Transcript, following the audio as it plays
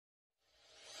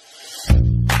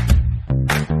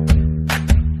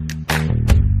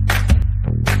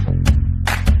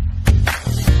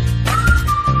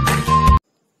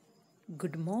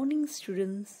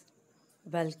students,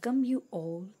 welcome you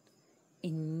all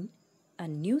in a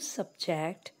new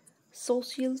subject,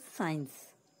 social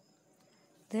science.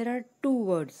 There are two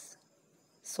words,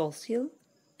 social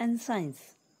and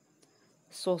science.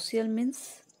 Social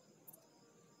means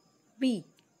we,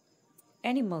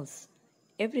 animals,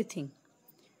 everything.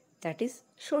 That is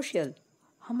social,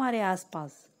 हमारे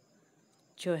आसपास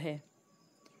जो है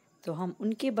तो हम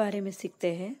उनके बारे में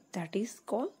सीखते हैं. That is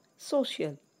called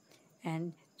social.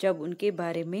 And जब उनके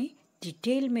बारे में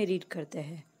डिटेल में रीड करते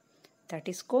हैं दैट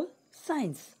इज़ कॉल्ड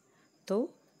साइंस.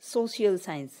 तो सोशल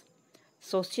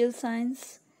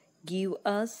साइंस गिव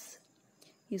अस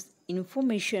इस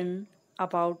information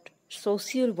about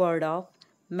social world of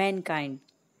Mankind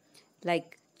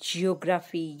like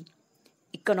geography,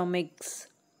 economics,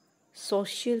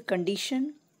 social condition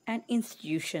and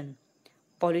institution,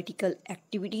 political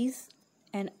activities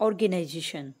and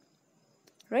organization,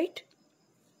 right?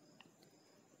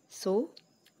 So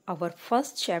our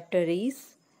first chapter is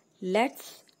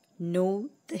let's know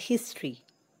the history.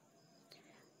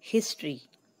 History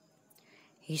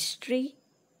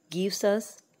gives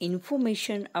us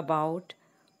information about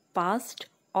past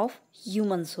of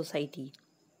human society.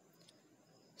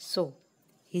 So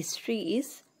history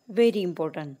is very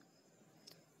important.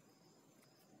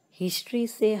 History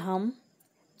से हम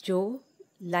जो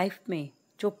life में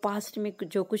जो past में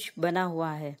जो कुछ बना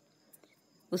हुआ है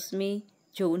उसमें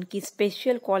जो उनकी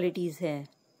स्पेशल क्वालिटीज़ है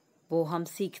वो हम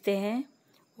सीखते हैं.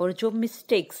 और जो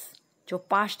मिस्टेक्स जो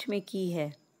पास्ट में की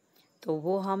है तो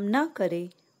वो हम ना करें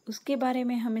उसके बारे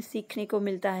में हमें सीखने को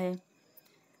मिलता है.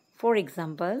 For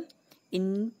example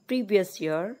in previous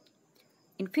year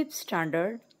in 5th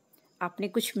standard आपने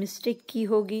कुछ मिस्टेक की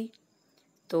होगी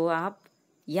तो आप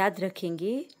याद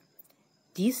रखेंगे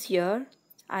this year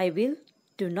I will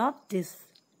do not this.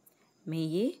 मैं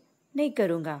ये नहीं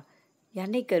करूँगा या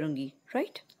नहीं करूँगी,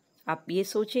 राइट? आप ये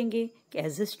सोचेंगे कि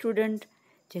एज ए स्टूडेंट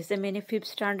जैसे मैंने 5th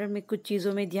स्टैंडर्ड में कुछ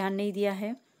चीज़ों में ध्यान नहीं दिया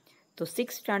है तो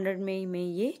 6th स्टैंडर्ड में मैं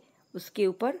ये उसके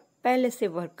ऊपर पहले से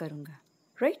वर्क करूँगा,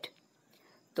 राइट?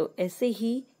 तो ऐसे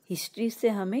ही हिस्ट्री से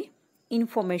हमें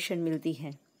इंफॉर्मेशन मिलती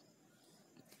है.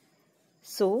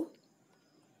 सो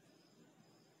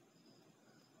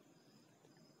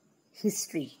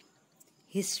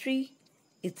History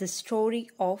is the story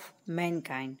of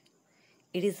mankind.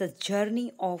 It is a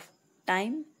journey of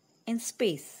time and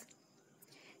space.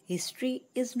 History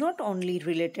is not only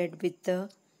related with the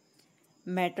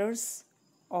matters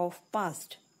of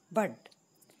past, but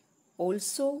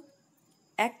also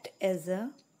act as a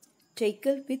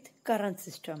tackle with current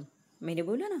system. मैंने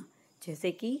बोला ना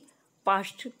जैसे कि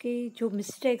past के जो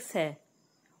mistakes है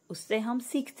उससे हम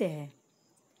सीखते हैं.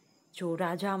 जो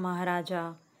राजा महाराजा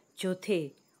जो थे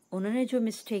उन्होंने जो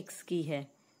मिस्टेक्स की है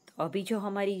तो अभी जो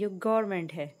हमारी जो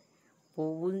गवर्नमेंट है वो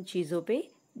उन चीज़ों पे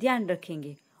ध्यान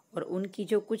रखेंगे और उनकी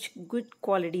जो कुछ गुड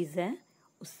क्वालिटीज़ हैं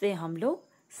उससे हम लोग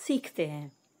सीखते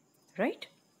हैं, राइट?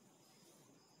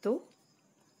 तो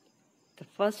the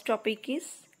first topic is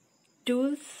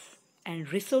tools and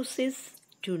resources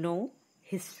to know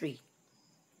history.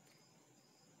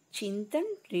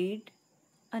 चिंतन read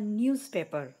a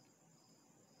newspaper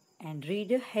and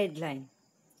read a headline.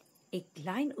 एक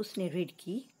लाइन उसने रीड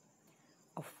की.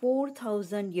 A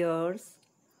 4,000 years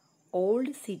old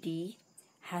city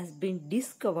has been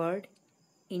discovered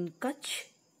in Kutch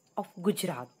of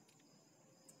Gujarat.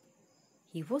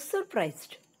 He was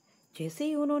surprised. जैसे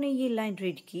ही उन्होंने ये line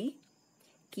read की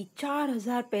कि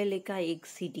 4,000 पहले का एक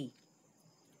सिटी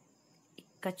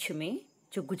कच्छ में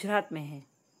जो गुजरात में है.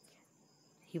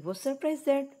 He was surprised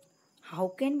that how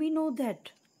can we know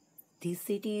that this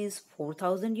city is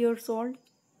 4,000 years old?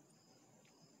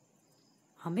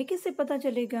 हमें कैसे पता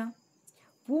चलेगा?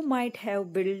 Who might have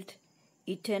built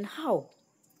it and how?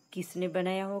 किसने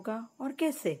बनाया होगा और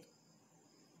कैसे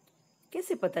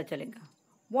पता चलेगा?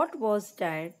 What was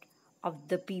diet of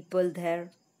the people there?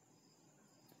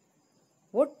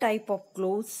 What type of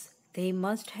clothes they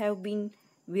must have been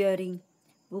wearing?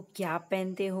 वो क्या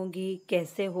पहनते होंगे,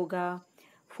 कैसे होगा?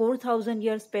 4,000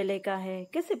 years पहले का है,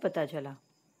 कैसे पता चला?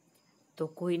 तो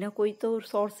कोई ना कोई तो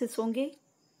सोर्सेस होंगे.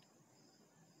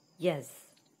 यस.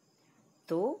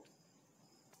 तो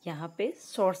यहाँ पे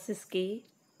सोर्सेस के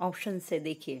ऑप्शन से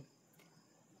देखिए.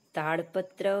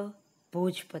 ताड़पत्र,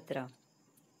 भोजपत्र,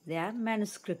 they are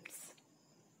manuscripts.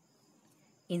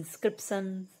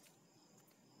 Inscription,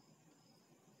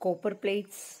 copper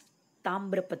plates,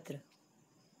 ताम्रपत्र,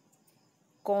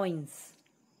 coins,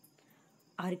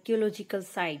 archaeological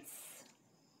sites,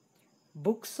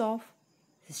 books of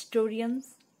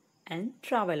historians and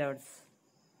travellers.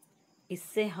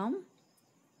 इससे हम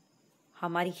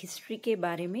हमारी हिस्ट्री के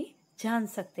बारे में जान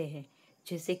सकते हैं.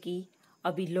 जैसे कि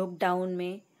अभी लॉकडाउन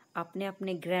में आपने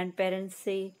अपने ग्रैंड पेरेंट्स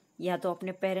से या तो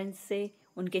अपने पेरेंट्स से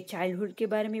उनके चाइल्डहुड के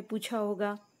बारे में पूछा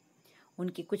होगा,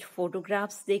 उनके कुछ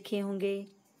फोटोग्राफ्स देखे होंगे,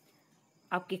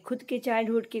 आपके खुद के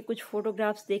चाइल्डहुड के कुछ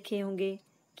फोटोग्राफ्स देखे होंगे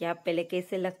कि आप पहले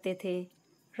कैसे लगते थे,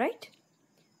 right?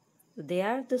 They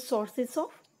are the sources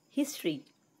of history.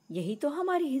 यही तो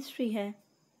हमारी हिस्ट्री है।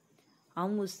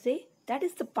 हम उससे, दैट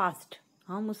इज़ द पास्ट,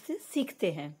 हम उससे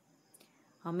सीखते हैं,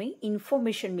 हमें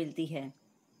इंफॉर्मेशन मिलती है,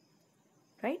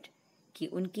 राइट? कि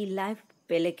उनकी लाइफ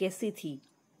पहले कैसी थी।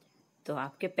 तो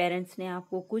आपके पेरेंट्स ने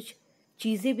आपको कुछ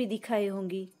चीज़ें भी दिखाई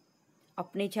होंगी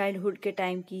अपने चाइल्डहुड के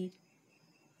टाइम की,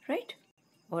 राइट?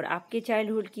 और आपके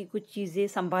चाइल्डहुड की कुछ चीज़ें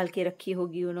संभाल के रखी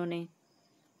होगी उन्होंने।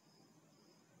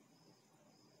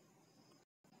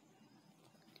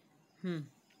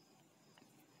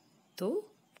 तो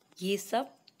ये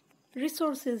सब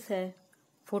रिसोर्सेज है,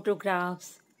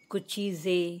 फोटोग्राफ्स, कुछ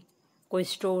चीज़ें, कोई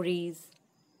स्टोरीज।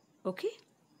 ओके,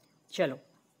 चलो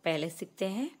पहले सीखते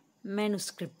हैं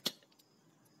मैन्युस्क्रिप्ट।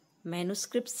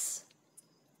 मैन्युस्क्रिप्ट्स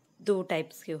दो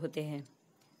टाइप्स के होते हैं,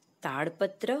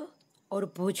 ताड़पत्र और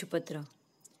भोजपत्र।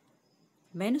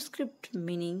 Manuscript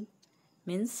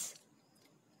means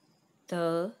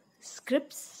the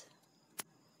scripts,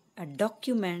 a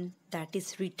document that is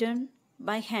written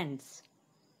by hands।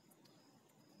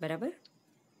 बराबर?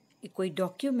 कोई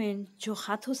डॉक्यूमेंट जो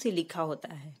हाथों से लिखा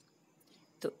होता है।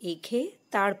 तो एक है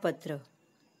ताड़पत्र।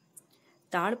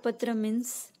 ताड़पत्र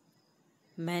means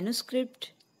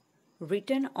manuscript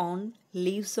written on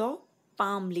leaves of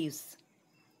palm leaves,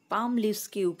 palm leaves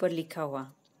के ऊपर लिखा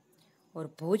हुआ।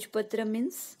 और भोजपत्र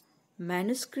means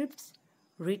manuscripts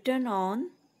written on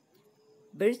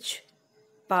birch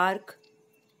bark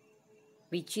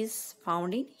which is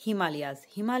found in Himalayas.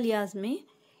 Himalayas में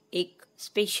एक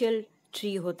स्पेशल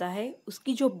ट्री होता है,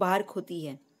 उसकी जो बार्क होती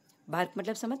है, बार्क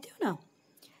मतलब समझते हो ना,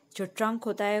 जो ट्रंक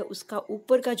होता है उसका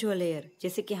ऊपर का जो लेयर,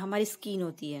 जैसे कि हमारी स्किन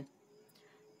होती है,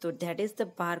 तो that is the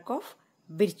bark of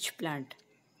birch plant.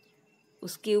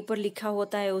 उसके ऊपर लिखा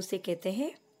होता है, उसे कहते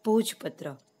हैं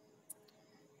भोजपत्र।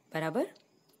 बराबर?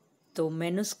 तो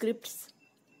मैन्युस्क्रिप्ट्स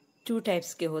टू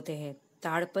टाइप्स के होते हैं,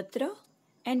 ताड़पत्र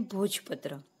एंड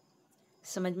भोजपत्र।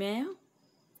 समझ में आया?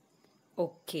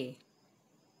 Okay,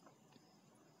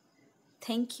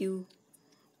 thank you.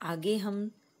 आगे हम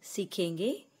सीखेंगे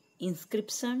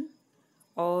इंस्क्रिप्शन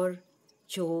और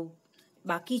जो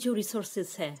बाकी जो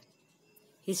रिसोर्सेस है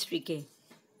हिस्ट्री के,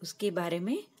 उसके बारे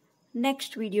में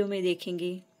नेक्स्ट वीडियो में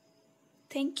देखेंगे।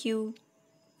 Thank you.